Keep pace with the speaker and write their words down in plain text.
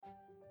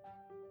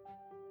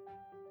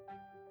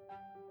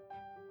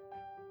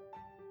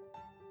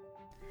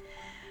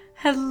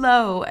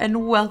Hello,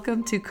 and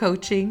welcome to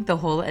Coaching the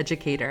Whole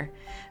Educator,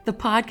 the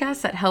podcast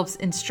that helps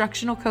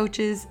instructional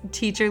coaches,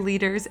 teacher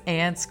leaders,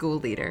 and school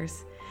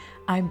leaders.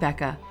 I'm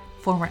Becca,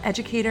 former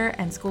educator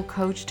and school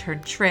coach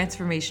turned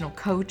transformational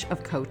coach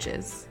of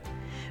coaches.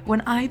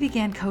 When I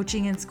began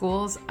coaching in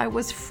schools, I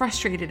was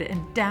frustrated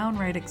and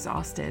downright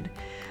exhausted.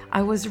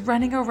 I was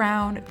running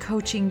around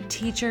coaching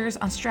teachers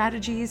on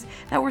strategies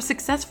that were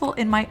successful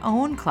in my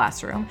own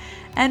classroom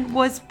and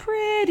was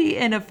pretty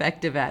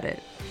ineffective at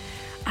it.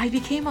 I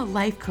became a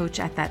life coach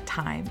at that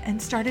time and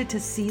started to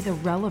see the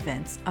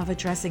relevance of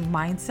addressing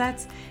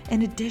mindsets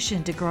in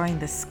addition to growing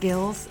the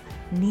skills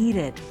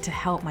needed to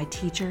help my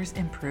teachers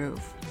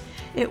improve.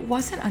 It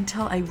wasn't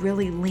until I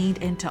really leaned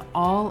into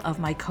all of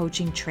my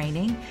coaching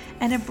training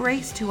and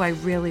embraced who I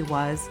really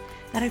was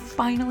that I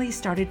finally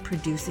started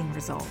producing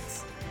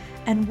results.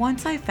 And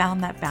once I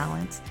found that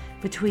balance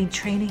between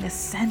training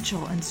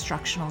essential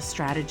instructional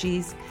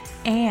strategies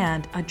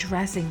and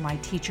addressing my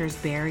teachers'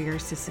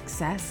 barriers to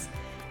success,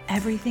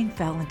 everything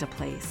fell into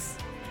place.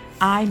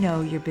 I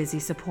know you're busy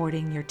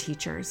supporting your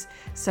teachers,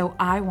 so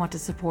I want to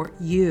support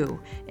you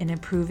in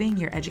improving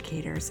your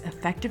educators'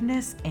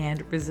 effectiveness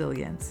and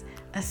resilience,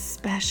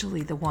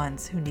 especially the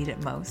ones who need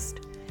it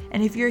most.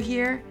 And if you're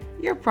here,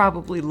 you're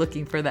probably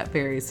looking for that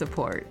very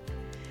support.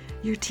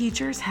 Your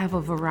teachers have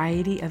a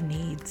variety of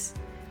needs.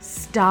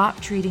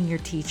 Stop treating your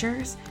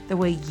teachers the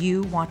way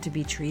you want to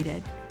be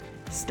treated.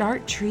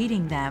 Start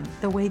treating them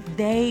the way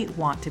they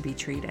want to be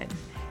treated.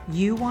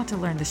 You want to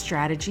learn the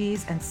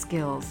strategies and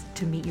skills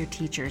to meet your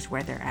teachers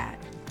where they're at.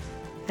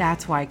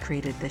 That's why I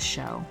created this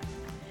show.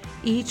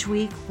 Each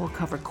week, we'll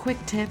cover quick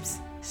tips,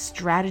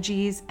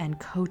 strategies, and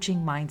coaching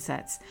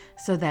mindsets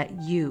so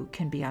that you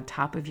can be on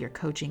top of your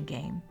coaching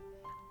game.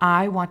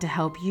 I want to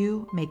help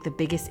you make the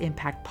biggest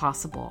impact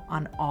possible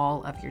on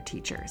all of your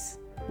teachers.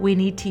 We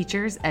need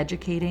teachers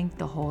educating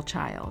the whole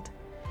child,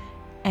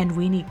 and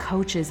we need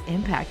coaches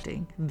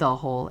impacting the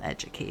whole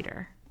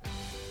educator.